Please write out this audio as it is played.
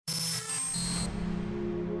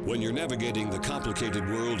When you're navigating the complicated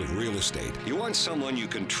world of real estate, you want someone you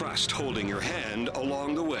can trust holding your hand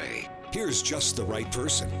along the way. Here's just the right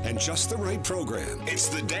person and just the right program. It's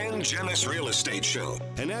the Dan Gemus Real Estate Show,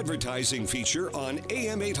 an advertising feature on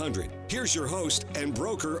AM800. Here's your host and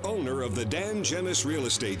broker-owner of the Dan Gemus Real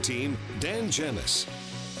Estate Team, Dan Gemus.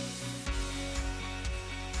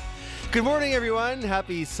 Good morning, everyone.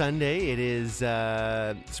 Happy Sunday. It is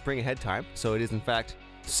spring ahead time, so it is, in fact,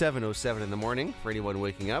 7:07 in the morning for anyone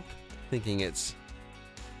waking up thinking it's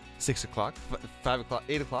 6 o'clock, 5 o'clock,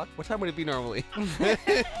 8 o'clock. What time would it be normally?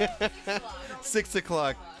 6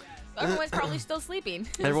 o'clock. Everyone's probably still sleeping.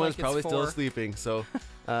 Everyone's probably still sleeping. So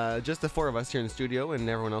just the four of us here in the studio, and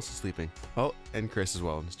everyone else is sleeping. Oh, and Chris as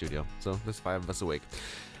well in the studio. So there's 5 of us awake.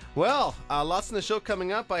 Well, lots in the show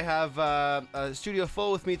coming up. I have a studio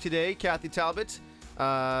full with me today. Kathy Talbot,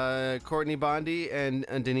 Courtney, Bondy, and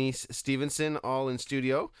Denise Stephenson all in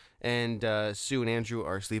studio. And Sue and Andrew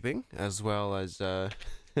are sleeping, as well as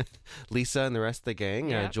Lisa and the rest of the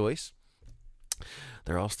gang, Joyce.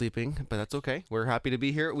 They're all sleeping, but that's okay. We're happy to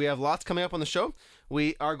be here. We have lots coming up on the show.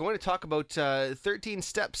 We are going to talk about 13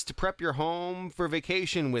 steps to prep your home for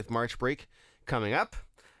vacation with March break coming up.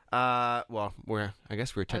 Well, I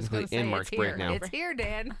guess we're technically in March break now. It's here,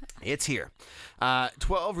 Dan. It's here.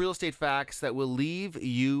 12 real estate facts that will leave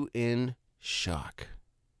you in shock.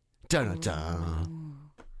 Dun-dun-dun.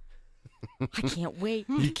 I can't wait.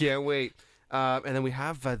 You can't wait. And then we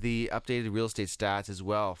have the updated real estate stats as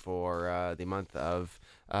well for the month of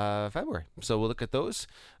February. So we'll look at those.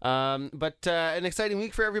 But an exciting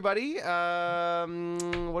week for everybody.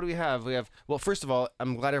 What do we have? Well, first of all,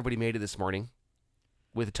 I'm glad everybody made it this morning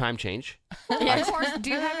with a time change. Of course. Do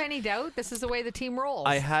you have any doubt? This is the way the team rolls.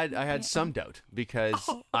 I had some doubt because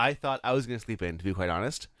I thought I was going to sleep in, to be quite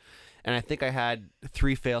honest. And I think I had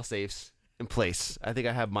 3 fail-safes in place. I think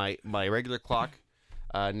I had my regular clock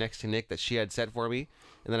next to Nick that she had set for me,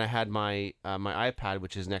 and then I had my iPad,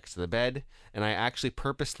 which is next to the bed, and I actually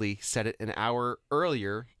purposely set it an hour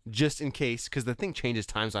earlier just in case, because the thing changes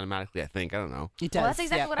times automatically. I think, I don't know. It does. Well, that's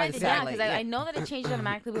exactly what I did. Yeah, because I know that it changes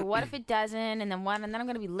automatically, but what if it doesn't? And then what? And then I'm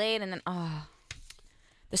gonna be late, and then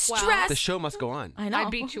the stress. Well, the show must go on. I know. I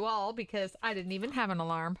beat you all because I didn't even have an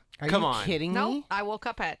alarm. Are Come you on. kidding me? No, I woke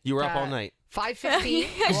up at. You were up all night. 5:15. She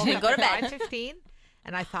didn't go to bed. 5:15,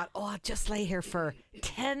 and I thought, I'll just lay here for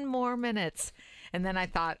 10 more minutes, and then I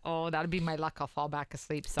thought, that'll be my luck. I'll fall back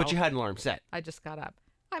asleep. So But you had an alarm set. I just got up.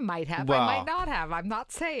 I might have. Wow. I might not have. I'm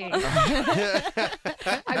not saying.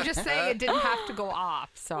 I'm just saying it didn't have to go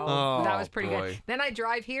off. So that was pretty good. Then I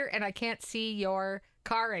drive here and I can't see your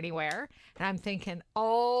car anywhere. And I'm thinking,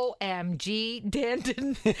 OMG, Dan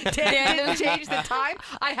didn't change the time.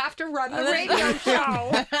 I have to run the radio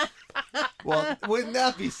show. Well, wouldn't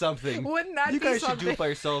that be something? Wouldn't that be something? You guys should something? do it by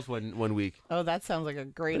yourselves one week. Oh, that sounds like a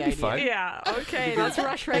great That'd idea. be fun. Yeah, okay. Let's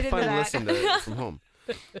rush right into fun to that. listen to from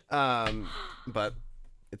home. But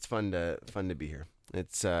it's fun to be here.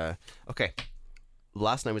 It's okay.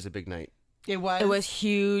 Last night was a big night. It was. It was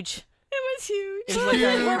huge. It was huge. It was like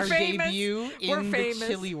We're our famous. debut We're in famous. the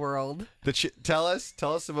chili world. Tell us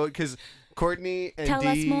about, because Courtney and Tell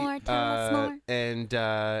us Dee, more, tell us more.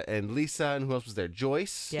 and Lisa, and who else was there?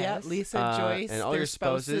 Joyce. Yeah. Yeah, Yes. Lisa, Joyce, and all their your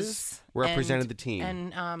spouses represented the team.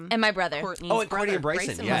 And And my brother. Courtney's Oh, and Courtney brother, and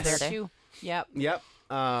Bryson, was yes. there too. Yep. Yep.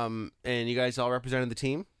 And you guys all represented the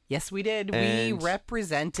team. Yes, we did. And- we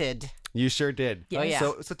represented. You sure did. Oh, yeah.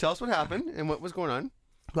 So tell us what happened and what was going on.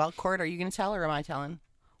 Well, Court, are you going to tell or am I telling?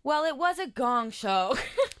 Well, it was a gong show.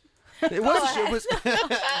 It was.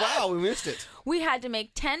 Wow, we missed it. We had to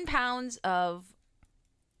make 10 pounds of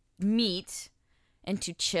meat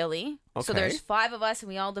into chili. Okay. So there's 5 of us, and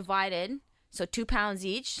we all divided. So 2 pounds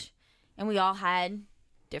each, and we all had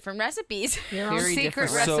different recipes. Your own Very secret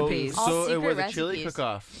different. recipes. All So it secret was a chili recipes.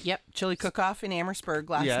 cook-off. Yep, chili cook-off in Amherstburg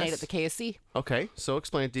last Yes. night at the KSC. Okay, so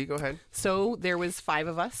explain it, Dee. Go ahead. So there was 5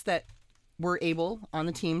 of us that were able on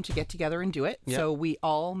the team to get together and do it. Yep. So we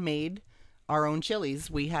all made our own chilies.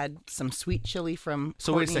 We had some sweet chili from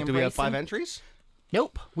So wait a Courtney second. and Do we have Bryson. 5 entries?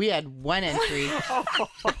 Nope. We had 1 entry.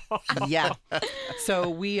 Yeah. So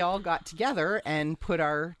we all got together and put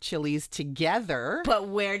our chilies together But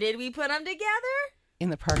where did we put them together? in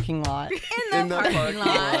the parking lot. In the parking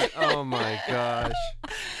lot. Oh my gosh.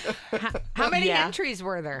 How many Yeah. entries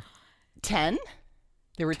were there? 10.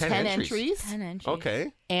 There were 10 10 entries. entries. 10 entries.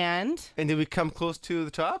 Okay. And And did we come close to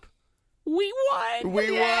the top? we won.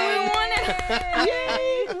 We won.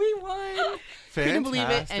 Yay! We won. Couldn't believe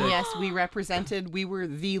it. And Fantastic. yes, we represented. We were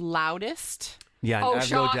the loudest Yeah, Oh, I have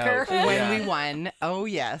shocker. no doubt. when Yeah. we won. Oh,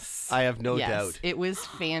 yes. I have no Yes. doubt. It was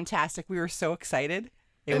fantastic. We were so excited.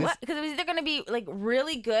 Because it was either going to be like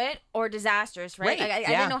really good or disastrous, right? Right, I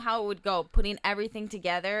didn't know how it would go, putting everything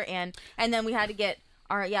together, and then we had to get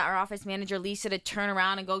our office manager Lisa to turn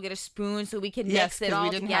around and go get a spoon so we could mix it all we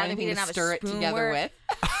didn't together. have We anything didn't to have a stir it spoon together work. with.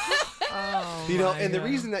 And the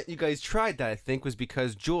reason that you guys tried that, I think, was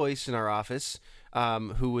because Joyce in our office,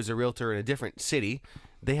 who was a realtor in a different city,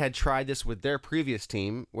 they had tried this with their previous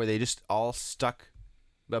team where they just all stuck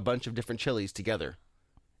a bunch of different chilies together,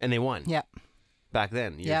 and they won. Yep. Back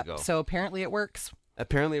then, years ago. So apparently it works.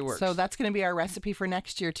 Apparently it works. So that's going to be our recipe for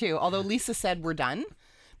next year too. Although Lisa said we're done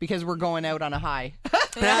because we're going out on a high.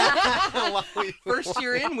 First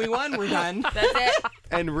year in, we won. We're done. That's it.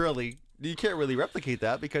 And really, you can't really replicate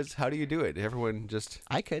that because how do you do it? Everyone just...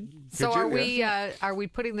 I could. So are we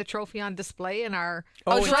putting the trophy on display in our?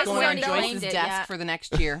 It's Joyce going on already Joyce's claimed it, desk yeah. for the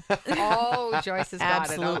next year. Oh, Joyce has got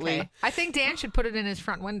Absolutely. it. Okay. I think Dan should put it in his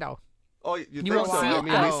front window. Oh, you think won't so? see it, I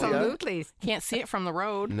mean, Absolutely. Can't see it from the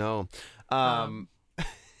road. No.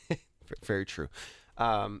 Very true.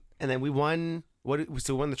 And then we won...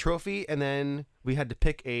 So we won the trophy, and then we had to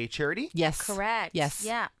pick a charity. Yes. Correct. Yes.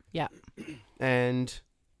 Yeah. Yeah. And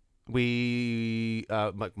we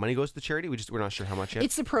money goes to the charity. We're not sure how much yet.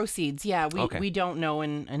 It's the proceeds. Yeah. Okay. We don't know,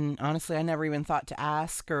 and honestly, I never even thought to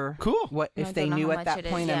ask or Cool. what No, if I they don't know knew how at much that it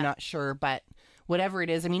is, point. yeah. I'm not sure, but whatever it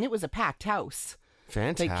is, I mean, it was a packed house.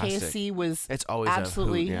 Fantastic. Like KSC was It's always a hoot,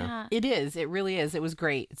 absolutely. yeah. It is. It really is. It was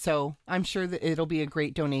great. So I'm sure that it'll be a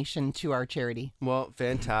great donation to our charity. Well,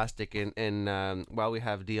 fantastic. And while we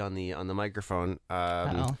have Dee on the microphone,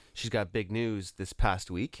 she's got big news this past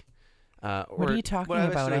week. What are you talking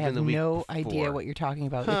about? I have no idea what you're talking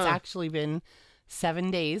about. It's actually been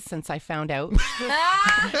 7 days since I found out.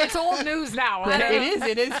 It's old news now. But Okay?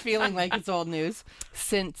 it is feeling like it's old news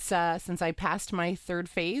since I passed my third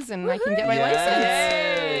phase and I can get my license.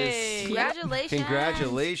 Yes. Congratulations.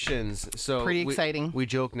 Congratulations. So Pretty exciting. We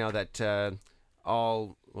joke now that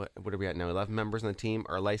all what are we at now? 11 members on the teime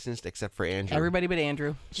are licensed except for Andrew. Everybody but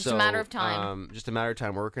Andrew. Just a matter of time. Just a matter of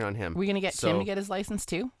time. We're working on him. Are we gonna get Tim to get his license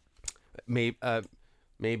too?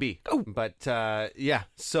 Maybe. Oh. But yeah.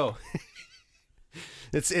 So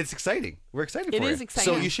it's exciting. We're excited It for is it.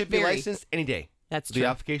 exciting. So you should be Very. licensed any day. That's The true.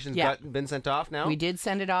 application's Yeah. been sent off now. We did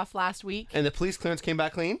send it off last week. And the police clearance came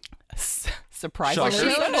back clean. Surprisingly,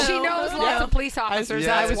 Shocker. She knows lots of police officers.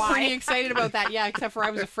 Yeah. I That's was why. pretty excited about that. Yeah, except for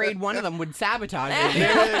I was afraid one of them would sabotage it.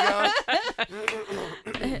 There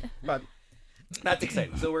you go. But that's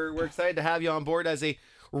exciting. So we're excited to have you on board as a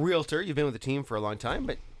realtor. You've been with the team for a long time,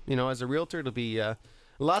 but as a realtor, it'll be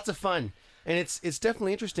lots of fun. And it's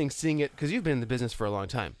definitely interesting seeing it because you've been in the business for a long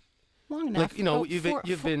time. Long enough. Like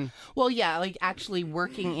you've been. Well, yeah, like actually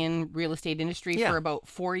working in real estate industry Yeah. for about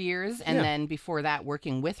 4 years, and Yeah. then before that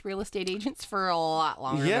working with real estate agents for a lot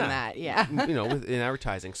longer Yeah. than that. Yeah, In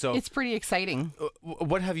advertising. So it's pretty exciting.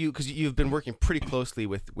 what have you? Because you've been working pretty closely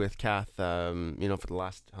with Kath. For the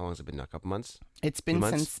last how long has it been? A couple months. It's been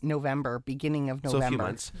months? since November, beginning of November. So a few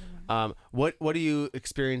months. What are you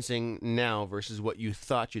experiencing now versus what you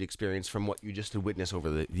thought you'd experience from what you just had witnessed over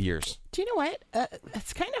the years? Do you know what?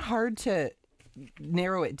 It's kind of hard to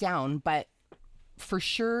narrow it down, but for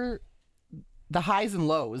sure, the highs and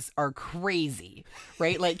lows are crazy,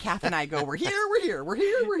 right? Like Kath and I go, we're here, we're here, we're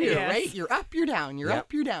here, we're here, Yes. right? You're up, you're down, you're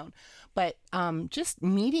up, you're down. But just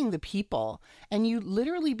meeting the people, and you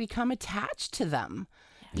literally become attached to them.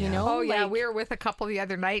 You know? Oh, yeah. Like, We were with a couple the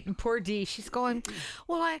other night, and poor Dee, she's going,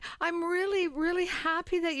 well, I'm really, really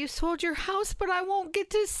happy that you sold your house, but I won't get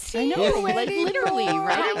to see I know, you like anymore." literally,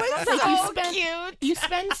 right? It was Like, so cute. You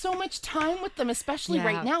spend so much time with them, especially Yeah.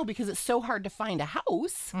 right now because it's so hard to find a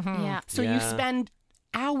house. Yeah. So Yeah. you spend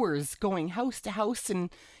hours going house to house, and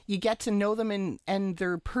you get to know them and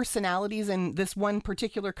their personalities. And this one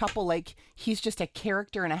particular couple, like, he's just a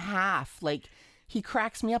character and a half. Like, he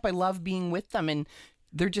cracks me up. I love being with them, and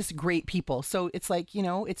they're just great people. So it's like,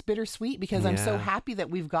 it's bittersweet because I'm so Yeah. happy that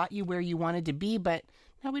we've got you where you wanted to be, but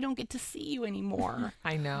now we don't get to see you anymore.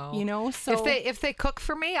 I know. So If they cook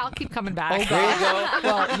for me, I'll keep coming back. There you go.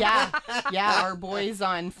 well, yeah. Our boys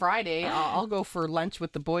on Friday. I'll go for lunch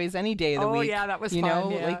with the boys any day of the Oh, week. yeah, that was you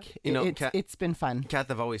fun, know, yeah. like Kat- it's been fun. Kath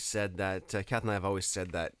and I have always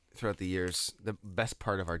said that throughout the years, the best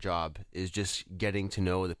part of our job is just getting to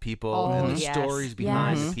know the people and the yes. stories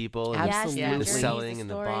behind Yes. the people and Absolutely. the Yes, selling the and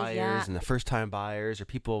the stories, buyers yeah. and the first time buyers or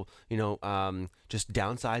people, just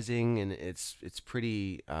downsizing, and it's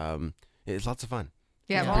pretty it's lots of fun.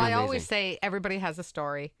 Yeah, It's well, pretty I always amazing. say everybody has a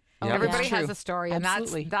story. Yeah. Everybody That's has true. a story, and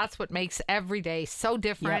Absolutely. that's what makes every day so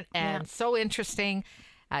different and so interesting.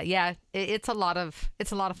 It's a lot of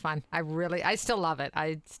fun. I still love it.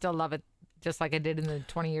 I still love it just like I did in the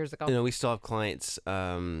 20 years ago. You know, we still have clients.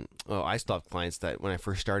 I still have clients that when I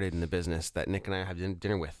first started in the business that Nick and I have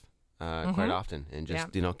dinner with quite often, and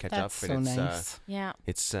just catch up. So And it's nice.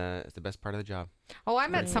 it's the best part of the job. Oh, I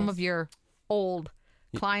met some of your old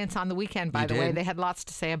clients on the weekend. By the way, they had lots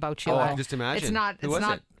to say about you. Oh, I can just imagine. It's not. Who It's was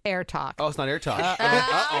not it? air talk. Oh, it's not air talk.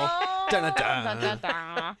 Uh-oh.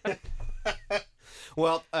 Dun-dun-dun.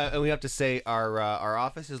 Well, and we have to say our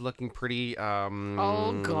office is looking pretty.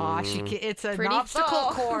 Oh gosh, it's an Pretty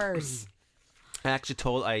obstacle full. course. I actually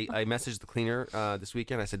I messaged the cleaner this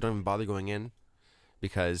weekend. I said, don't even bother going in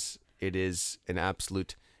because it is an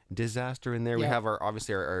absolute disaster in there. We have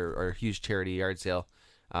obviously our huge charity yard sale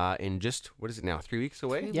in just, what is it now, 3 weeks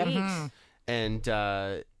away? 3 Yep. weeks. And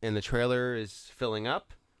the trailer is filling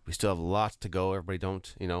up. We still have lots to go. Everybody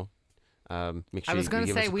don't, make sure I was going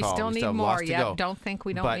to say we call. still We need have more. lots to Yeah, go. don't think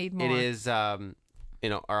we don't But need more. it is, our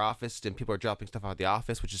office, and people are dropping stuff out of the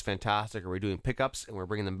office, which is fantastic. Or we're doing pickups, and we're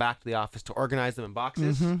bringing them back to the office to organize them in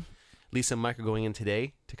boxes. Lisa and Mike are going in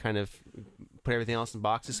today to kind of put everything else in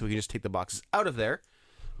boxes so we can just take the boxes out of there.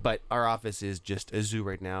 But our office is just a zoo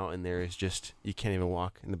right now, and there is just, you can't even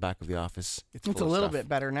walk in the back of the office. It's It's a full of little stuff. bit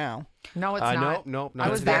better now. No, it's not. No, I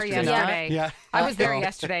was today. there yesterday. Yeah. I was there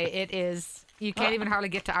yesterday. It is. You can't even hardly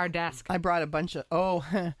get to our desk. I brought a bunch of.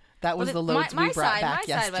 That was the loads my we brought side, back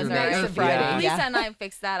my side was yesterday. alright. or Friday. Lisa Yeah. and I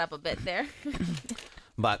fixed that up a bit there.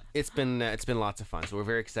 But it's been lots of fun. So we're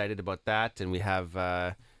very excited about that, and we have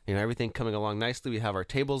everything coming along nicely. We have our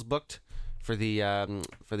tables booked for the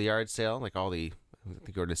yard sale, like I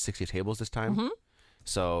think we ordered 60 tables this time.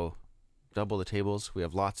 So double the tables. We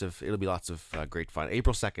have it'll be lots of great fun.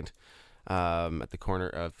 April 2nd at the corner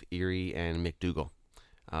of Erie and McDougall.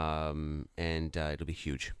 And it'll be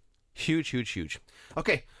huge. Huge.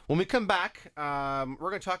 Okay, when we come back, we're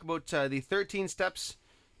going to talk about the 13 steps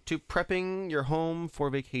to prepping your home for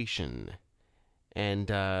vacation. And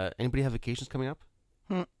anybody have vacations coming up?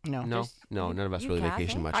 No. No, none of us you really have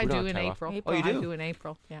vacation it? much. I We don't do have in time off. April. Oh, you do? I do in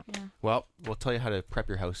April. Yeah. Well, we'll tell you how to prep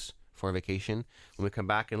your house for vacation when we come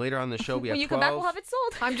back. And later on in the show, we have When you 12. come back, we'll have it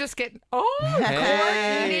sold. I'm just getting.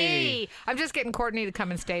 Hey. Courtney! I'm just getting Courtney to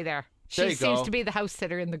come and stay there. There She you seems go. to be the house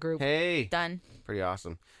sitter in the group. Hey. Done. Pretty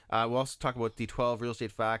awesome. We'll also talk about the 12 real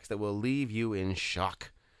estate facts that will leave you in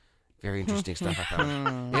shock. Very interesting stuff I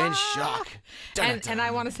found. In shock. And I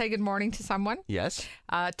want to say good morning to someone. Yes.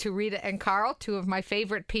 To Rita and Carl, two of my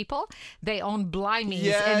favorite people. They own Blimey's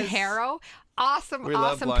Yes. in Harrow. Awesome We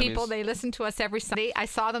love people. Blimey's. They listen to us every Sunday. I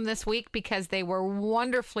saw them this week because they were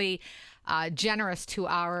wonderfully generous to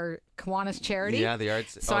our Kiwanis charity. Yeah, the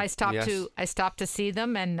arts. So I stopped yes. to see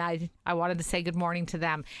them, and I wanted to say good morning to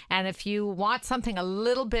them. And if you want something a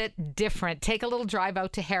little bit different, take a little drive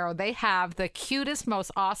out to Harrow. They have the cutest,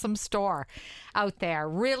 most awesome store out there.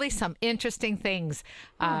 Really some interesting things.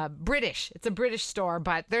 British. It's a British store,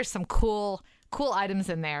 but there's some cool items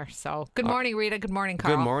in there. So good morning, Rita. Good morning,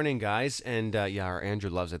 Carl. Good morning, guys. And our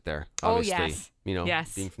Andrew loves it there. Oh, Obviously, yes.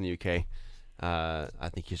 Yes. being from the UK. I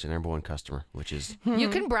think he's the number one customer, which is You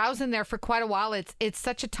can browse in there for quite a while. It's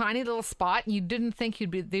such a tiny little spot. You didn't think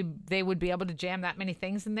they would be able to jam that many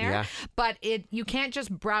things in there. Yeah. But you can't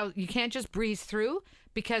just browse. You can't just breeze through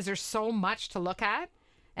because there's so much to look at.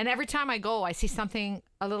 And every time I go, I see something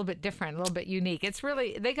a little bit different, a little bit unique. It's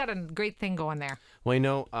really, they got a great thing going there. well,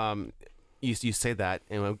 you say that,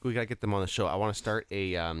 and we gotta get them on the show. I want to start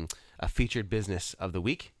a featured business of the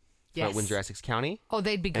week. Yes. Windsor Essex County. Oh,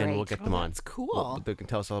 they'd be great. And we'll get them on. That's cool. They can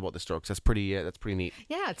tell us all about the store 'cause that's pretty neat.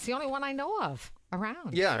 Yeah, it's the only one I know of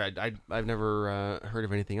around. Yeah, I've never heard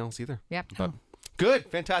of anything else either. Yep. But good,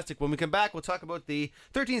 fantastic. When we come back, we'll talk about the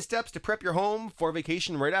 13 steps to prep your home for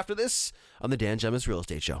vacation right after this on the Dan Gemus Real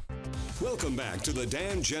Estate Show. Welcome back to the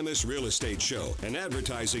Dan Gemus Real Estate Show, an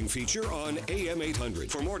advertising feature on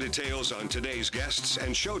AM800. For more details on today's guests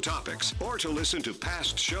and show topics, or to listen to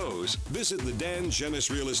past shows, visit the Dan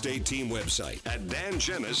Gemus Real Estate Team website at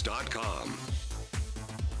dangemus.com.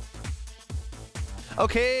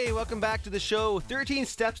 Okay, welcome back to the show. 13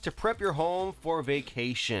 steps to prep your home for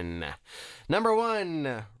vacation. Number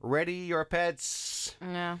 1, ready your pets.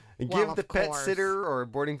 Yeah. Give of the pet course. sitter or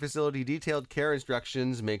boarding facility detailed care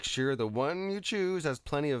instructions. Make sure the one you choose has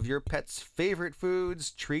plenty of your pet's favorite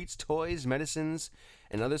foods, treats, toys, medicines,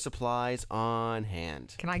 and other supplies on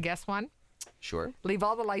hand. Can I guess one? Sure. Leave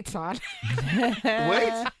all the lights on.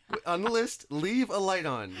 Wait, on the list, leave a light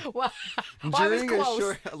on. well, I was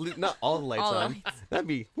close. Not all the lights All the on. That'd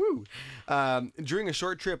be woo. During a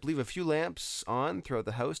short trip, leave a few lamps on throughout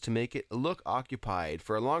the house to make it look occupied.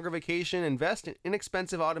 For a longer vacation, invest in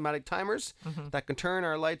inexpensive automatic timers that can turn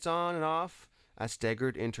our lights on and off at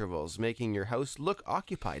staggered intervals, making your house look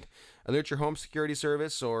occupied. Alert your home security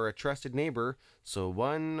service or a trusted neighbor so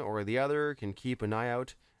one or the other can keep an eye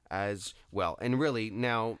out as well. And really,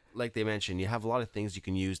 now, like they mentioned, you have a lot of things you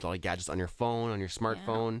can use, a lot of gadgets on your phone, on your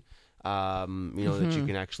smartphone, that you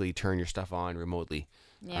can actually turn your stuff on remotely,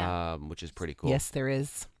 which is pretty cool. Yes, there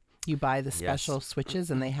is. You buy the special switches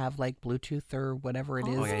and they have like Bluetooth or whatever it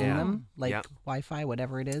is in them, like Wi-Fi,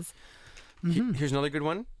 whatever it is. Here's another good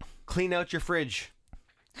one. Clean out your fridge.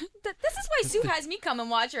 This is why Sue has me come and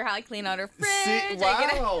watch her how I clean out her fridge.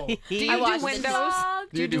 Wow. Do you do windows?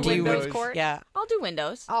 Do you do windows, windows? Court? Yeah. I'll do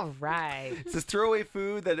windows. All right. It says throw away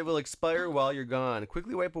food that it will expire while you're gone.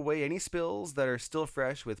 Quickly wipe away any spills that are still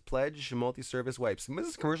fresh with Pledge multi-service wipes. This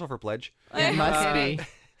is a commercial for Pledge. It must be.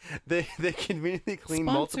 They conveniently clean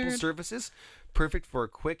multiple surfaces, perfect for a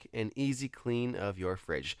quick and easy clean of your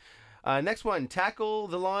fridge. Next one, tackle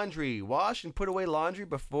the laundry. Wash and put away laundry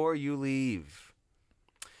before you leave.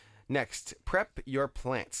 Next, prep your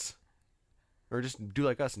plants. Or just do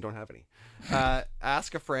like us and don't have any.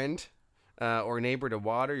 Ask a friend or neighbor to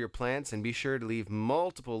water your plants and be sure to leave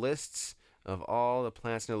multiple lists of all the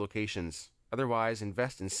plants in their locations. Otherwise,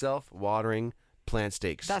 invest in self-watering plant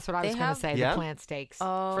stakes. That's what I was going to say, the plant stakes.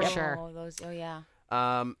 Oh, for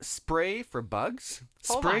sure. Spray for bugs.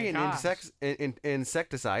 Spray an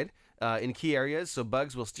insecticide in key areas so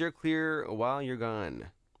bugs will steer clear while you're gone.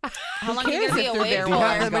 How long are you going to be away for? Do you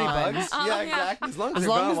have that many bugs? Yeah, exactly. As long as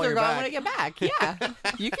they're gone when I get back. Yeah.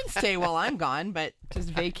 You can stay while I'm gone, but just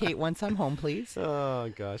vacate once I'm home, please.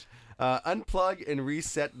 Oh, gosh. Unplug and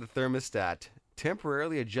reset the thermostat.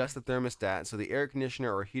 Temporarily adjust the thermostat so the air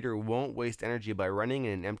conditioner or heater won't waste energy by running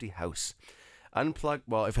in an empty house. Unplug,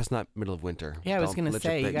 well, if it's not middle of winter. Yeah, I was going to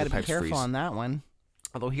say, you got to be careful on that one.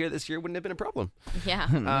 Although here this year wouldn't have been a problem. Yeah.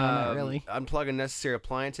 No, not really. Unplug unnecessary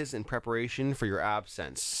appliances in preparation for your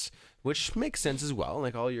absence, which makes sense as well.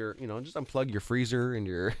 Like all your, just unplug your freezer and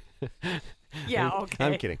your... Yeah, okay.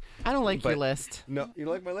 I'm kidding. I don't like your list. No, you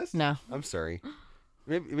don't like my list? No. I'm sorry.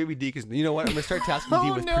 Maybe Deke is... You know what? I'm going to start tasking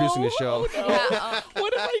Deke with producing the show. Oh, no.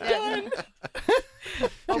 What have I done?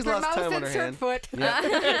 She's lost time on her hand. Foot.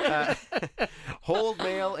 Yeah. Hold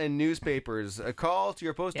mail and newspapers. A call to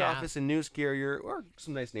your post office and news carrier or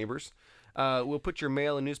some nice neighbors will put your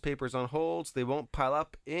mail and newspapers on hold so they won't pile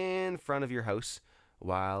up in front of your house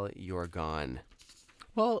while you're gone.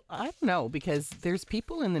 Well, I don't know, because there's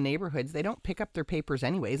people in the neighborhoods, they don't pick up their papers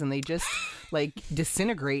anyways, and they just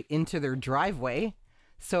disintegrate into their driveway.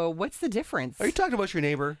 So what's the difference? Are you talking about your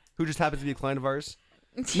neighbor who just happens to be a client of ours?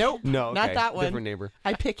 Nope. No, okay. Not that one. Different neighbor.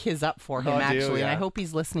 I pick his up for him, actually, and I hope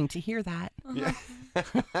he's listening to hear that. Yeah.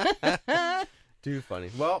 Too funny.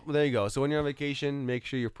 Well, there you go. So when you're on vacation, make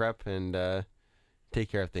sure you prep and take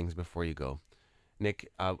care of things before you go.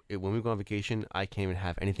 Nick, when we go on vacation, I can't even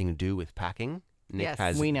have anything to do with packing. Nick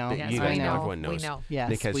has. We know. You guys know. Everyone knows. We know. Yes,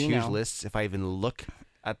 Nick has we huge know. lists. If I even look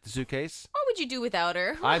at the suitcase, What would you do without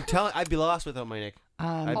her? I'd be lost without my Nick.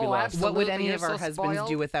 I'd be lost. What would Absolutely, any you're of our so husbands spoiled.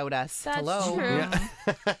 do without us? That's Hello? true.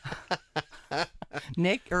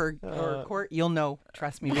 Nick or Court, you'll know.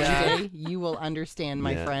 Trust me. One day you will understand,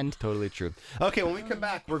 my friend. Totally true. Okay, when we come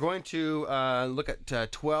back, we're going to look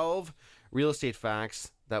at 12 real estate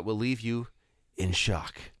facts that will leave you in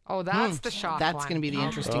shock. Oh, that's the shock That's one. going to be the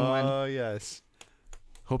interesting one. Oh, yes.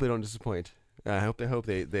 Hope they don't disappoint. I hope they I'll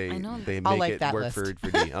make like it that work list.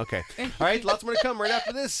 for D. Okay. All right, lots more to come right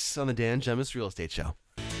after this on the Dan Gemus Real Estate Show.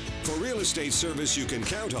 For real estate service you can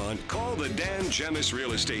count on, call the Dan Gemus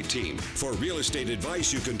Real Estate Team. For real estate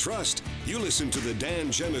advice you can trust, you listen to the Dan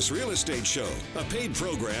Gemus Real Estate Show, a paid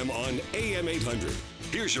program on AM800.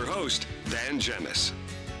 Here's your host, Dan Gemus.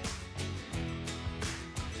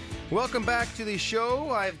 Welcome back to the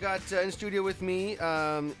show. I've got in studio with me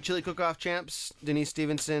Chili Cook-Off champs Denise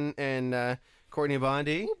Stephenson and Courtney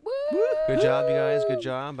Bondy. Good job, you guys. Good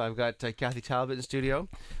job. I've got Kathy Talbot in studio.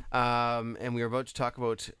 And we are about to talk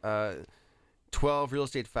about 12 real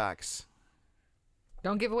estate facts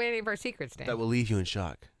Don't give away any of our secrets, Dan. that will leave you in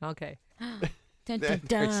shock. Okay. Dun, They're dun,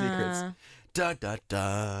 dun. secrets. Dun, dun,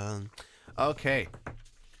 dun. Okay.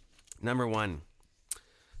 Number one.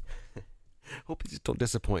 Hope you just don't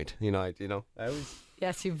disappoint. I always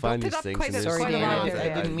Yes, you've Find built it these up things quite and a there's Sorry, quite a so Dan. lot many there, I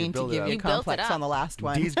Yeah, didn't you mean to build it give up. you You built it complex up. on the last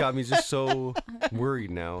one. Dee's got me just so worried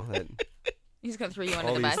now that He's gonna throw you under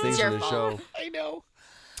all the these bus. things It's in your the fault. show. I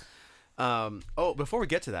know. Before we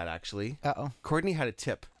get to that, actually, Uh-oh. Courtney had a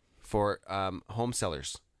tip for home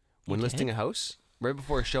sellers when listing a house right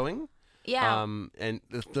before a showing. Yeah. And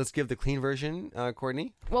let's give the clean version,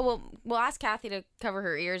 Courtney. Well, we'll ask Kathy to cover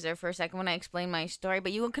her ears there for a second when I explain my story.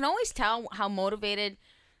 But you can always tell how motivated,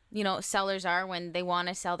 sellers are when they want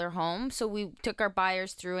to sell their home. So we took our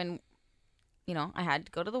buyers through, and I had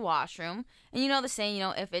to go to the washroom. And the saying,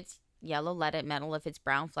 if it's yellow, let it metal. If it's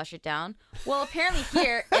brown, flush it down. Well, apparently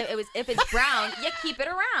here, if it's brown, you keep it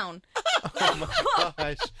around. Oh my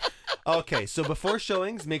gosh. Okay, so before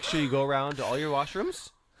showings, make sure you go around to all your washrooms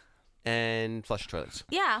and flush toilets.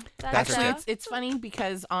 Yeah. Actually, it's funny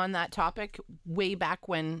because on that topic, way back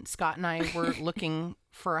when Scott and I were looking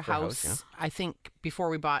for a house, I think before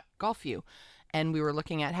we bought Golfview, and we were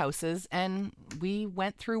looking at houses, and we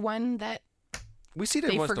went through one that we see that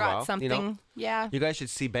they once in a while. forgot something. Yeah. You guys should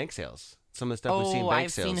see bank sales. Some of the stuff we've seen bank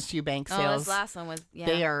I've sales. seen a few bank Oh, sales. this last one was,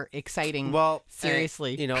 They are exciting. Well,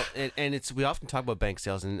 seriously. And it's we often talk about bank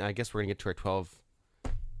sales, and I guess we're gonna get to our 12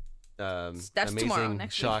 That's tomorrow, amazing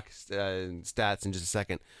next shock stats in just a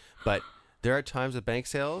second. But there are times with bank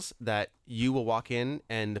sales that you will walk in,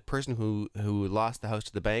 and the person who lost the house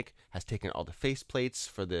to the bank has taken all the face plates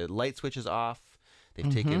for the light switches off.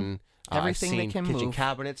 They've taken everything I've that seen can kitchen move.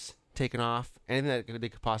 cabinets taken off, anything that they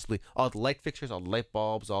could possibly, all the light fixtures, all the light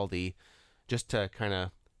bulbs, all the, just to kind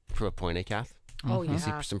of prove a point, Kath? Oh, You see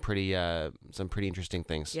yeah. some pretty interesting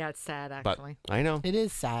things. Yeah, it's sad, But actually. I know. It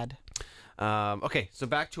is sad. Okay, so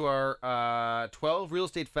back to our 12 real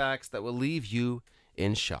estate facts that will leave you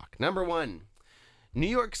in shock. Number 1, New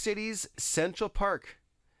York City's Central Park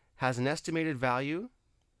has an estimated value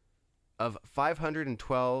of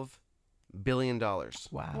 $512 billion. Wow.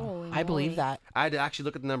 Holy I believe moly. that. I had to actually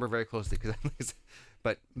look at the number very closely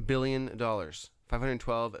but $billion,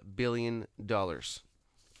 $512 billion.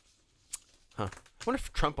 Huh. I wonder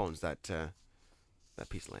if Trump owns that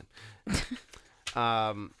piece of land.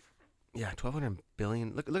 Yeah, 1,200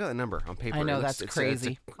 billion. Look at that number on paper. I know, It's that's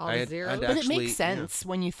crazy. All the zeros. But it makes sense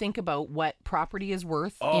when you think about what property is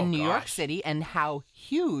worth Oh, in New York gosh. City and how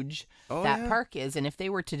huge Oh, that yeah. park is. And if they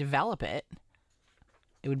were to develop it,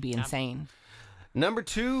 it would be insane. Number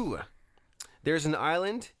 2, there's an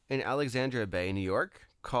island in Alexandria Bay, New York,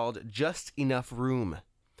 called Just Enough Room.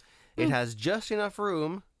 It has just enough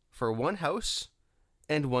room for one house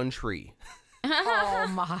and one tree. Oh,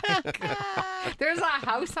 my God. There's a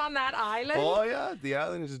house on that island? Oh yeah, the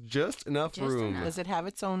island is just enough Just room. enough. Does it have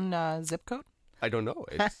its own zip code? I don't know.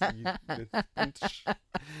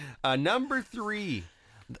 Number 3,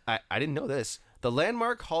 I didn't know this. The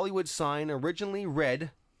landmark Hollywood sign originally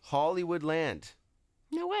read Hollywood Land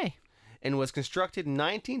No way. and was constructed in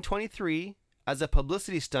 1923 as a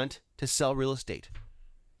publicity stunt to sell real estate.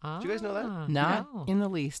 Did you guys know that? Not No. in the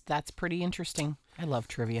least. That's pretty interesting. I love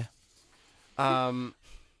trivia. Your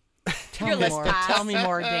Tell me more. pass. Tell me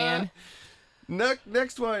more, Dan.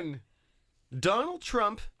 Next one. Donald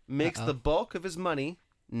Trump makes the bulk of his money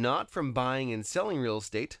not from buying and selling real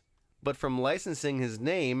estate, but from licensing his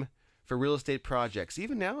name for real estate projects.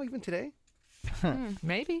 Even now, even today,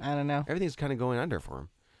 Maybe. I don't know. everything's kind of going under for him.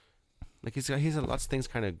 Like he's had lots of things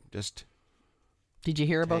kind of just. Did you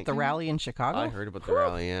hear about Tank. the rally in Chicago? I heard about the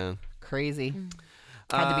rally. Yeah. Crazy.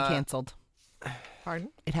 Had to be canceled. Pardon?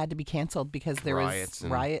 It had to be canceled because there Riots was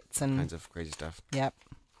and riots and Kinds of crazy stuff. yep,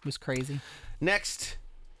 it was crazy. Next,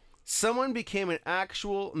 someone became an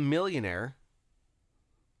actual millionaire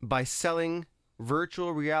by selling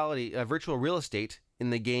virtual real estate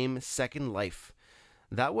in the game Second Life.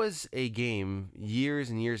 That was a game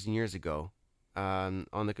years and years and years ago on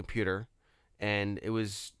the computer, and it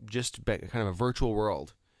was just kind of a virtual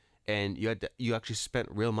world, and you actually spent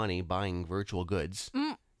real money buying virtual goods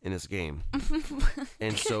in this game.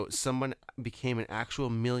 And so someone became an actual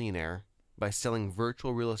millionaire by selling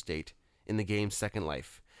virtual real estate in the game Second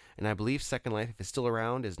Life. And I believe Second Life, if it's still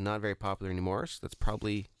around, is not very popular anymore. So that's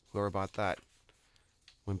probably whoever bought that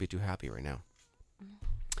wouldn't be too happy right now.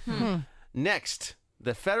 Next,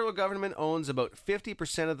 the federal government owns about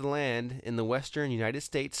 50% of the land in the western United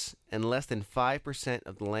States and less than 5%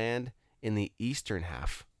 of the land in the eastern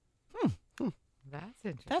half. That's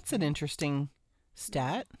interesting. That's an interesting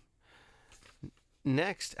stat.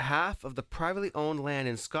 Next, half of the privately owned land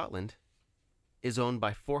in Scotland is owned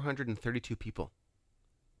by 432 people.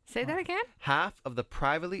 Say that again? Half of the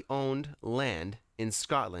privately owned land in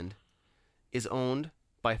Scotland is owned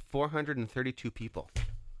by 432 people.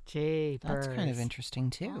 Jeepers. That's kind of interesting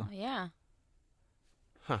too. Oh, yeah.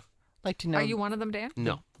 Like to know Are you one of them, Dan?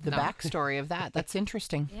 No. the No. backstory of that. That's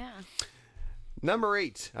interesting. Yeah. Number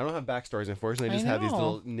 8. I don't have backstories, unfortunately. I just have these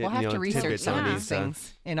little We'll have to research tidbits some on of these these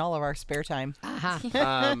things in all of our spare time.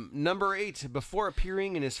 Number 8. Before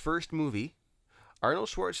appearing in his first movie, Arnold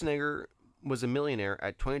Schwarzenegger was a millionaire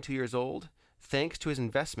at 22 years old, thanks to his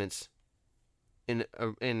investments in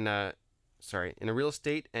a real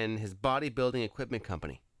estate and his bodybuilding equipment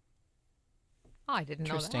company. Oh, I didn't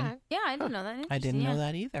know Interesting. that. Yeah, I didn't know that. I didn't know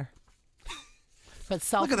that either. But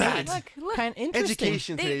self-made. Look at that. Kind of interesting.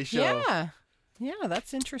 Education today's show. Yeah. Yeah,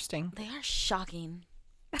 that's interesting. They are shocking.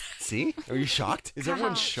 See? Are you shocked? Is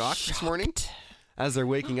everyone shocked this morning? As they're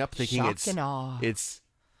waking up thinking Shocked and awe. it's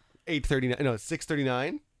 8:39. No, it's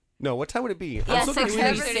 6:39. No, what time would it be? Yeah, I'm so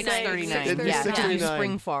 6:39. confused. 6:39. It'd be Yeah, 6:39. you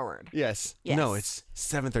spring forward. Yes. Yes. No, it's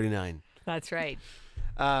 7:39. That's right.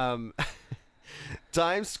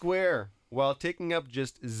 Times Square, while taking up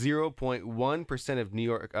just 0.1% of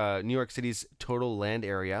New York City's total land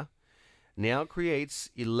area, now creates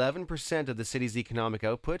 11% of the city's economic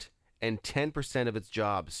output and 10% of its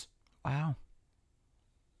jobs. Wow.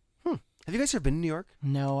 Have you guys ever been to New York?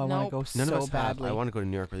 No, I want Nope. to go None so of us badly. have. I want to go to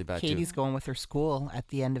New York really bad Katie's too. going with her school at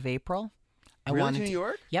the end of April. I Really, wanted to New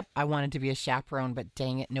York? Yep, I wanted to be a chaperone, but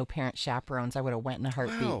dang it, no parent chaperones. I would have went in a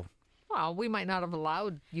heartbeat. Wow. Well, we might not have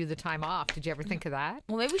allowed you the time off. Did you ever think of that?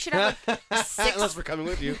 Well, maybe we should have like Unless we're coming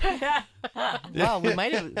with you. Well, we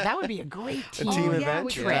might have. That would be a great A team. team yeah, event?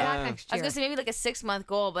 we could do Yeah. that next I was year. gonna say maybe like a 6-month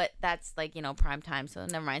goal, but that's like prime time, so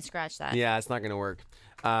never mind. Scratch that. Yeah, it's not going to work.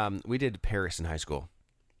 We did Paris in high school.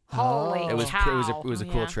 Holy It was cow. it was a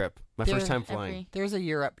cool Yeah. trip. My There- first time flying. There's a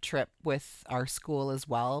Europe trip with our school as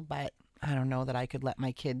well, but I don't know that I could let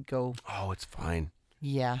my kid go. Oh, it's fine.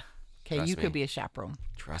 Yeah. Okay, Trust you me. could be a chaperone.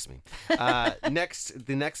 Trust me. The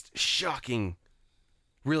next shocking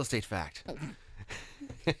real estate fact.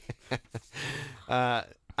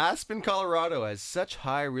 Aspen, Colorado has such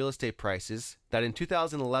high real estate prices that in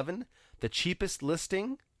 2011, the cheapest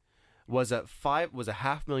listing was a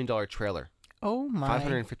 $500,000 trailer. Oh my.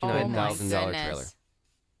 $559,000 trailer.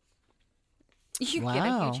 You get a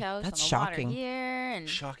Wow, huge house that's on the water shocking. here, and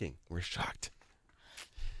Shocking. We're shocked.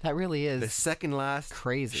 That really The is. second last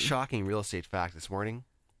crazy. shocking real estate fact this morning.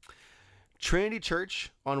 Trinity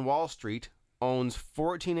Church on Wall Street owns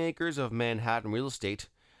 14 acres of Manhattan real estate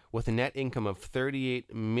with a net income of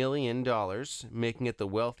 $38 million, making it the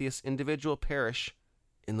wealthiest individual parish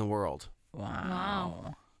in the world.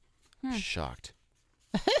 Wow. Shocked.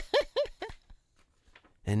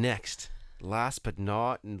 And next, last but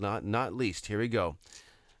not least, here we go.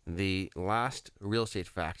 The last real estate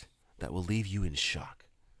fact that will leave you in shock.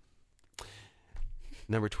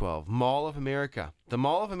 Number 12, Mall of America. The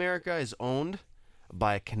Mall of America is owned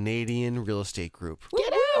by a Canadian real estate group.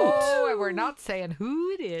 Get out. Oh, and we're not saying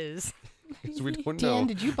who it is. We don't know. Dan,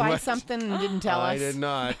 did you buy What? something and didn't tell I us? did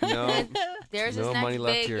not. No. there's No his next money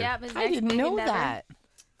left big. here. Yep, his I next didn't big know endeavor. that.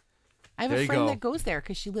 I have There a you friend go. that goes there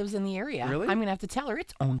because she lives in the area. Really? I'm going to have to tell her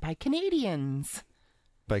it's owned by Canadians.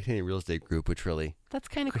 By a Canadian real estate group, which really That's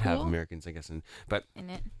kind of could cool. have Americans, I guess. But In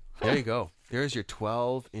it. there you go. There's your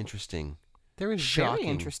 12 interesting There was Shocking. very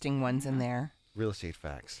interesting ones in there. real estate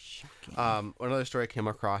facts. Another story I came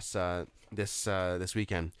across this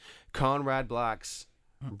weekend. Conrad Black's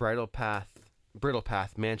Bridle Path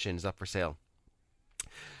mansion is up for sale.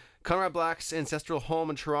 Conrad Black's ancestral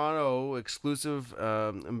home in Toronto, exclusive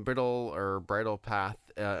Bridle Path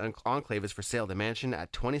enclave is for sale. The mansion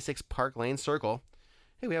at 26 Park Lane Circle.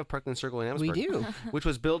 Hey, we have Park Lane Circle in Amherstburg. We do. Which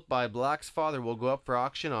was built by Black's father, will go up for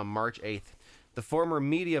auction on March 8th. The former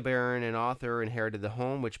media baron and author inherited the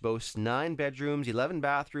home, which boasts 9 bedrooms, 11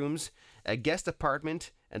 bathrooms, a guest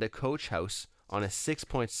apartment, and a coach house on a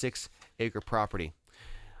 6.6 acre property.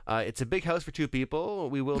 It's a big house for 2 people.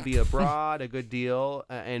 We will be abroad a good deal,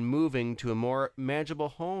 and moving to a more manageable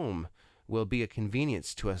home will be a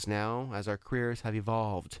convenience to us now as our careers have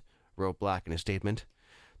evolved, wrote Black in a statement.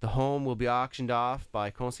 The home will be auctioned off by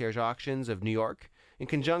Concierge Auctions of New York in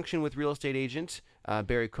conjunction with real estate agent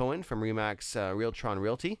Barry Cohen from Remax Realtron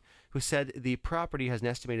Realty, who said the property has an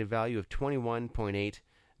estimated value of $21.8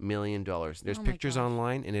 million. There's Oh my pictures gosh.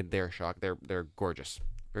 online, and they're shocked. They're gorgeous.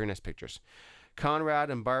 Very nice pictures. Conrad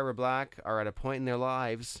and Barbara Black are at a point in their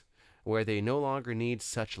lives where they no longer need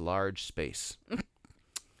such large space.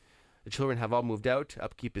 The children have all moved out.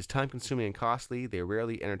 Upkeep is time-consuming and costly. They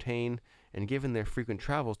rarely entertain, and given their frequent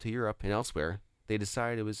travels to Europe and elsewhere, they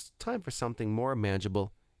decided it was time for something more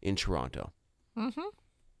manageable in Toronto. Mm-hmm.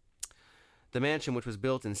 The mansion, which was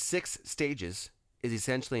built in 6 stages, is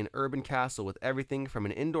essentially an urban castle with everything from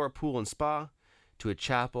an indoor pool and spa to a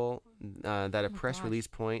chapel that a press God. release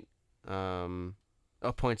points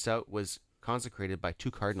out was consecrated by 2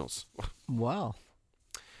 cardinals. Wow.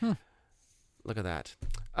 Look at that.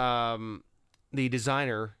 The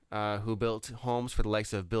designer who built homes for the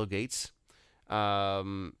likes of Bill Gates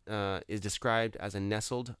is described as a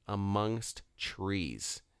nestled amongst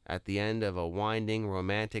trees at the end of a winding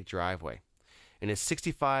romantic driveway. In its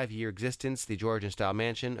 65-year existence, the Georgian-style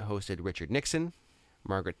mansion hosted Richard Nixon,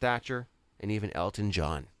 Margaret Thatcher, and even Elton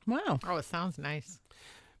John. Wow. Oh, it sounds nice.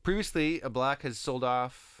 Previously, Black has sold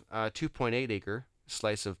off a 2.8-acre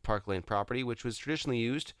slice of Park Lane property, which was traditionally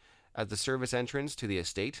used as the service entrance to the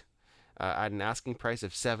estate. at an asking price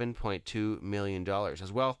of $7.2 million.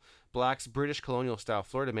 As well, Black's British colonial-style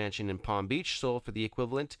Florida mansion in Palm Beach sold for the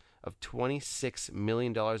equivalent of $26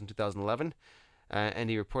 million in 2011. And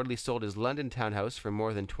he reportedly sold his London townhouse for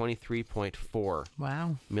more than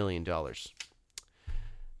 $23.4 million.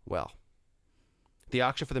 Well, the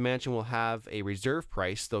auction for the mansion will have a reserve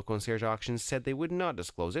price, though Concierge Auctions said they would not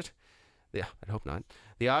disclose it. Yeah, I'd hope not.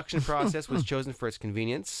 The auction process was chosen for its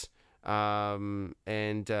convenience, and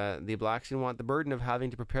the Blacks didn't want the burden of having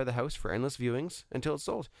to prepare the house for endless viewings until it's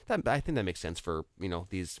sold. I think that makes sense for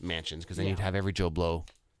these mansions, because then you'd have every Joe Blow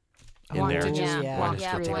in there.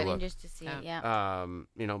 Wanting just to see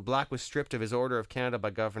it. Black was stripped of his Order of Canada by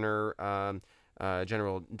Governor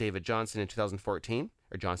General David Johnston in 2014.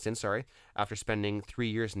 Or Johnston, sorry, after spending 3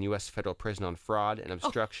 years in U.S. federal prison on fraud and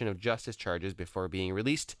obstruction of justice charges before being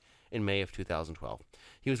released in May of 2012.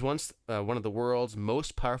 He was once one of the world's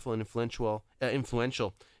most powerful and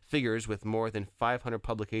influential figures, with more than 500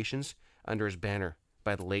 publications under his banner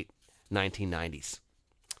by the late 1990s.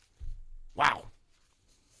 Wow.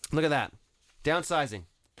 Look at that. Downsizing.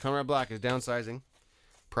 Conrad Black is downsizing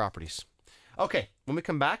properties. Okay, when we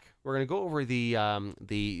come back, we're going to go over the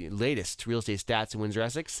latest real estate stats in Windsor,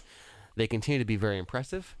 Essex. They continue to be very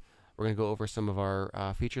impressive. We're going to go over some of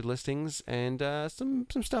our featured listings and some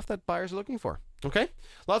stuff that buyers are looking for. Okay?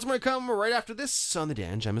 Lots more to come right after this on the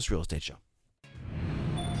Dan Gemus Real Estate Show.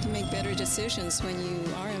 You make better decisions when you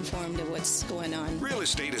are informed of what's going on. Real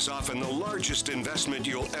estate is often the largest investment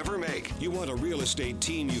you'll ever make. You want a real estate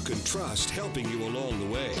team you can trust helping you along the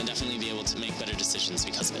way. And definitely be able to make better decisions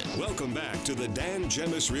because of it. Welcome back to the Dan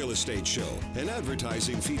Gemus Real Estate Show, an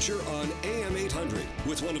advertising feature on AM800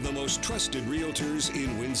 with one of the most trusted realtors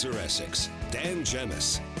in Windsor, Essex, Dan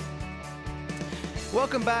Gemus.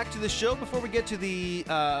 Welcome back to the show. Before we get to the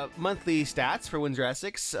monthly stats for Windsor,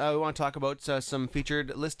 Essex, we want to talk about some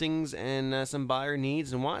featured listings and some buyer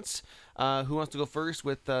needs and wants. Who wants to go first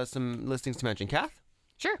with some listings to mention? Kath?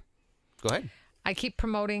 Sure. Go ahead. I keep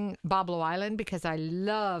promoting Boblo Island because I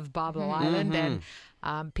love Boblo Island, and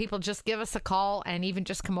people just give us a call and even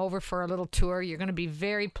just come over for a little tour. You're going to be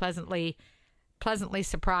very pleasantly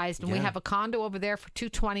surprised. And we have a condo over there for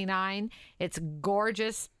 $229. It's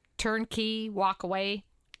gorgeous. Turnkey walk away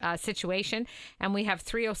situation, and we have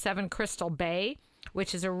 307 Crystal Bay,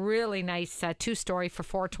 which is a really nice 2-story for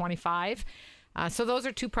 $425. So those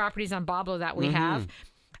are two properties on Boblo that we have.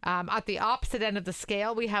 At the opposite end of the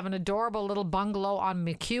scale, we have an adorable little bungalow on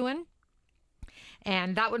McEwen,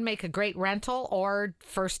 and that would make a great rental or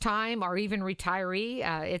first time or even retiree.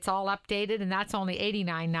 It's all updated, and that's only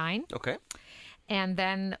 $89,900. Okay. And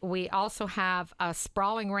then we also have a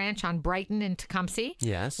sprawling ranch on Brighton in Tecumseh.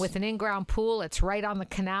 Yes. With an in-ground pool. It's right on the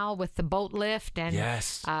canal with the boat lift. And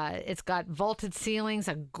yes. It's got vaulted ceilings,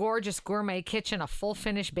 a gorgeous gourmet kitchen, a full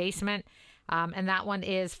finished basement. And that one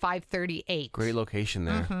is $538. Great location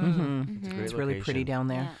there. It's really pretty down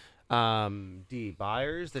there. Yeah. The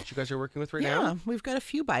buyers that you guys are working with right now? Yeah, we've got a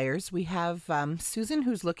few buyers. We have Susan,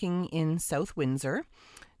 who's looking in South Windsor.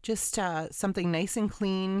 Just something nice and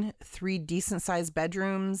clean, 3 decent-sized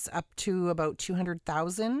bedrooms up to about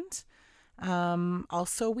 $200,000.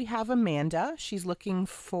 Also, we have Amanda. She's looking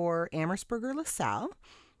for Amherstburg or LaSalle,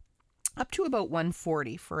 up to about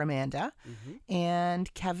 $140,000 for Amanda.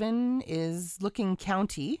 And Kevin is looking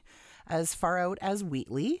county as far out as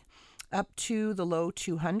Wheatley, up to the low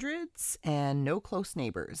 200s and no close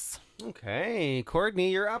neighbors. Okay, Courtney,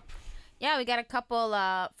 you're up. Yeah, we got a couple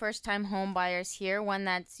first-time home buyers here. One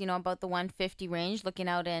that's, about the 150 range, looking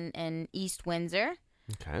out in East Windsor.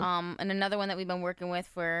 Okay. And another one that we've been working with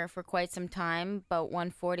for quite some time, about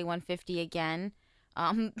 140, 150 again.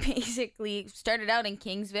 Basically started out in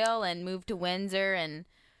Kingsville and moved to Windsor, and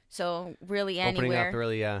so really anywhere. Opening up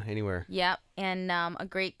really, anywhere. Yep, and a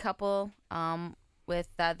great couple with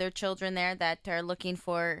their children there that are looking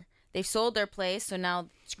for. They've sold their place, so now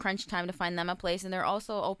it's crunch time to find them a place, and they're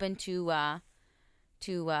also open to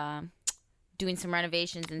doing some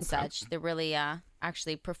renovations and such. They really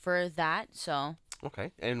actually prefer that. So.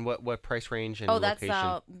 Okay, and what price range and location?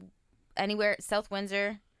 That's anywhere South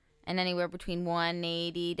Windsor, and anywhere between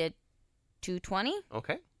 $180 to $220.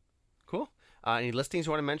 Okay, cool. Any listings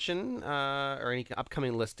you want to mention, or any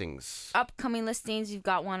upcoming listings? Upcoming listings, you've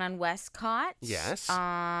got one on Westcott. Yes.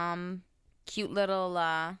 Cute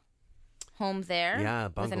little. Home there. Yeah,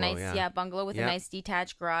 bungalow. With a nice, bungalow with a nice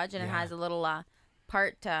detached garage, and it has a little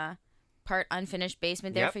part unfinished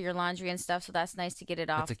basement there for your laundry and stuff. So that's nice to get it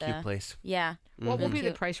off. That's a cute place. Yeah. What will be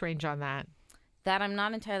the price range on that? That I'm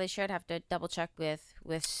not entirely sure. I'd have to double check with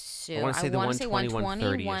Sue. I want to say the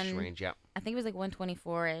 120, 130-ish range. Yeah. I think it was like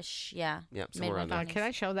 124-ish. Yeah. Yep, somewhere around there. Can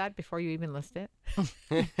I show that before you even list it?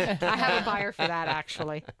 I have a buyer for that,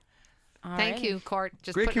 actually. Thank you, Court.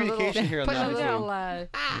 Just Great communication here on put that. a little,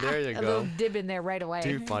 There you a go. little dib in there right away.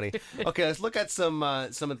 Too funny. Okay, let's look at some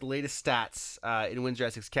of the latest stats in Windsor,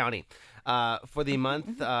 Essex County for the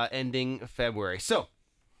month ending February. So,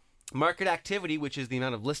 market activity, which is the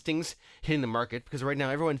amount of listings hitting the market, because right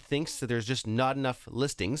now everyone thinks that there's just not enough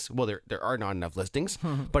listings. Well, there are not enough listings,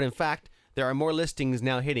 but in fact, there are more listings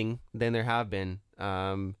now hitting than there have been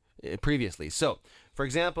previously. So, for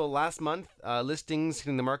example, last month, listings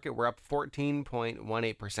hitting the market were up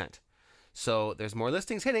 14.18%. So there's more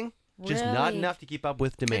listings hitting, just not enough to keep up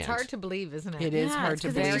with demand. It's hard to believe, isn't it? It is hard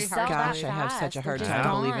to believe. Gosh, I have such a hard time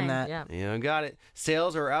believing that. Yeah. You got it.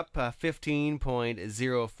 Sales are up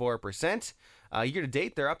 15.04%. Year to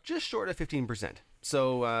date, they're up just short of 15%.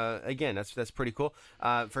 So again, that's pretty cool.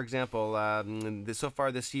 For example, so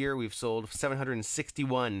far this year, we've sold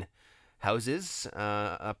 761 houses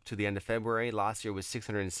up to the end of February. Last year was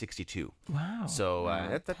 662. Wow. So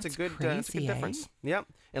that's a good difference. Yep.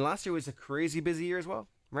 And last year was a crazy busy year as well,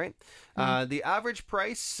 right? The average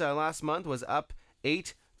price last month was up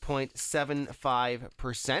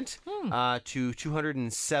 8.75% to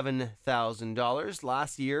 $207,000.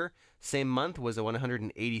 Last year, same month, was a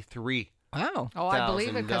 $183,000. Wow. Oh, I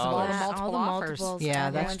believe it because of all the multiple offers.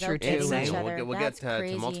 Yeah, that's true too. Insane. We'll get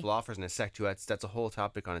to multiple offers in a sec too. That's a whole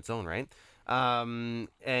topic on its own, right?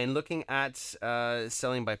 And looking at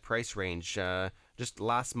selling by price range, just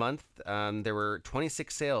last month there were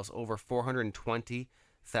 26 sales over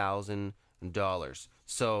 $420,000.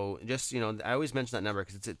 So just I always mention that number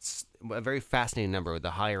because it's a very fascinating number with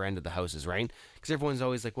the higher end of the houses, right? Because everyone's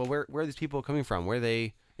always like, well, where are these people coming from? Where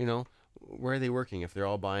are they working if they're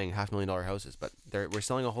all buying $500,000 houses? But we're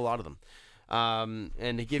selling a whole lot of them.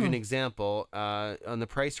 And to give you an example, on the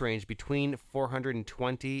price range between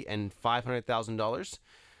 $420,000 and $500,000,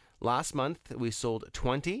 last month we sold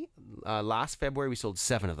 20. Last February we sold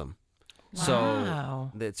 7 of them. Wow.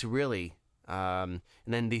 So that's really. And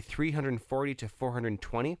then the 340 to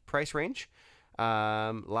 420 price range.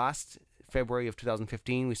 Last February of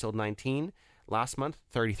 2015 we sold 19. Last month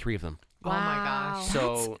 33 of them. Wow. Oh my gosh.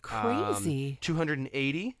 So that's crazy.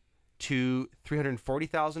 $280,000 to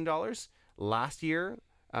 $340,000. Last year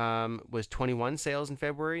was 21 sales in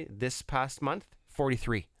February. This past month,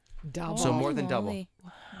 43. Double. So more than double.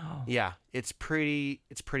 Wow. Yeah, it's pretty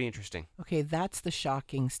interesting. Okay, that's the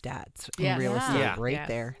shocking stats in real estate right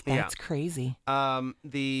there. That's crazy.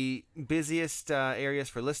 The busiest areas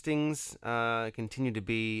for listings continue to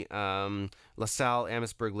be LaSalle,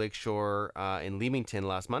 Amherstburg, Lakeshore, and Leamington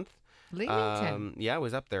last month. Leamington? Yeah, it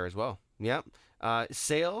was up there as well. Yeah.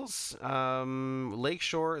 Sales,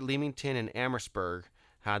 Lakeshore, Leamington, and Amherstburg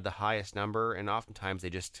had the highest number, and oftentimes I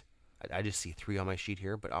just see 3 on my sheet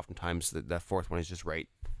here, but oftentimes the fourth one is just right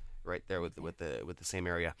there with the same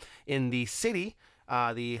area. In the city,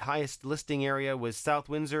 the highest listing area was South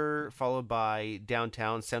Windsor, followed by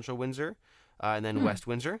downtown Central Windsor, and then West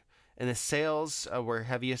Windsor. And the sales were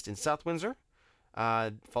heaviest in South Windsor,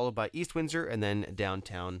 followed by East Windsor, and then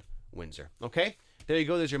downtown Windsor. Okay. There you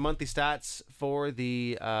go. There's your monthly stats for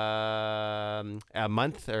the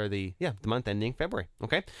month, or the month ending February.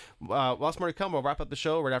 Okay. Lots more to come. We'll wrap up the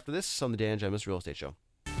show right after this on the Dan Gemus Real Estate Show.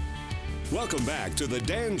 Welcome back to the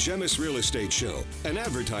Dan Gemus Real Estate Show, an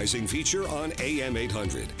advertising feature on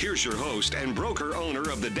AM800. Here's your host and broker-owner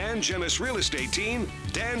of the Dan Gemus Real Estate Team,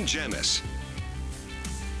 Dan Gemus.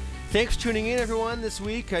 Thanks for tuning in, everyone, this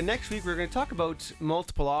week. Next week, we're going to talk about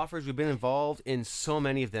multiple offers. We've been involved in so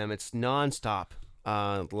many of them. It's nonstop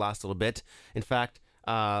the last little bit. In fact,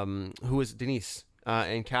 who was it? Denise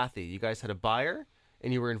and Kathy? You guys had a buyer,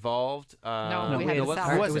 and you were involved. No, we had a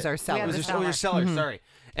seller. It was our seller. It was your seller, sorry.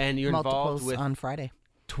 And you're involved Multiples with on Friday.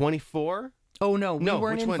 24? Oh, no, we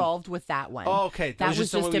weren't which one? involved with that one. Oh, okay. That was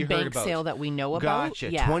just a bank about. sale that we know about.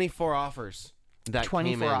 Gotcha. Yeah. 24 offers. That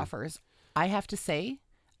 24 came in. offers. I have to say,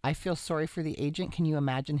 I feel sorry for the agent. Can you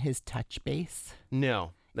imagine his touch base?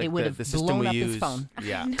 No. Like it would have the system blown we up use. his phone.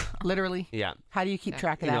 Yeah. Literally. Yeah. How do you keep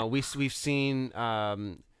track of that? We've seen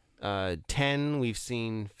 10, we've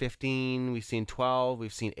seen 15, we've seen 12,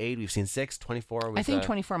 we've seen 8, we've seen 6, 24. Was, I think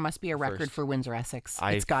 24 must be a record first. for Windsor Essex.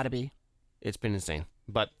 It's got to be. It's been insane.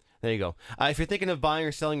 But there you go. If you're thinking of buying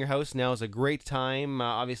or selling your house, now is a great time.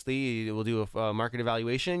 Obviously, we'll do a market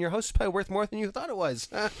evaluation. Your house is probably worth more than you thought it was.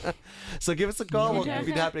 So give us a call. We'll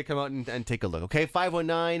be happy to come out and take a look. Okay,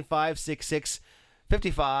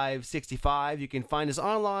 519-566-5565. You can find us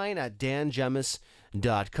online at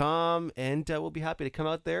dangemus.com, and we'll be happy to come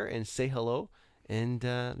out there and say hello and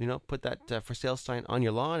put that for sale sign on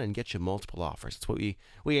your lawn and get you multiple offers. That's what we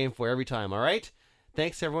aim for every time. All right.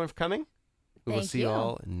 Thanks everyone for coming. We will see you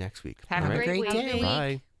all next week. Have a great day.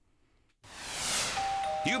 Bye.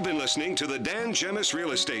 You've been listening to the Dan Gemus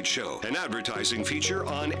Real Estate Show, an advertising feature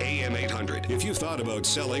on AM800. If you've thought about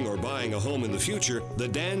selling or buying a home in the future, the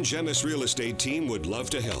Dan Gemus Real Estate team would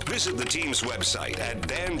love to help. Visit the team's website at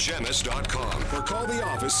dangemus.com or call the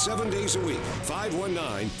office 7 days a week,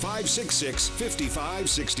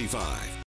 519-566-5565.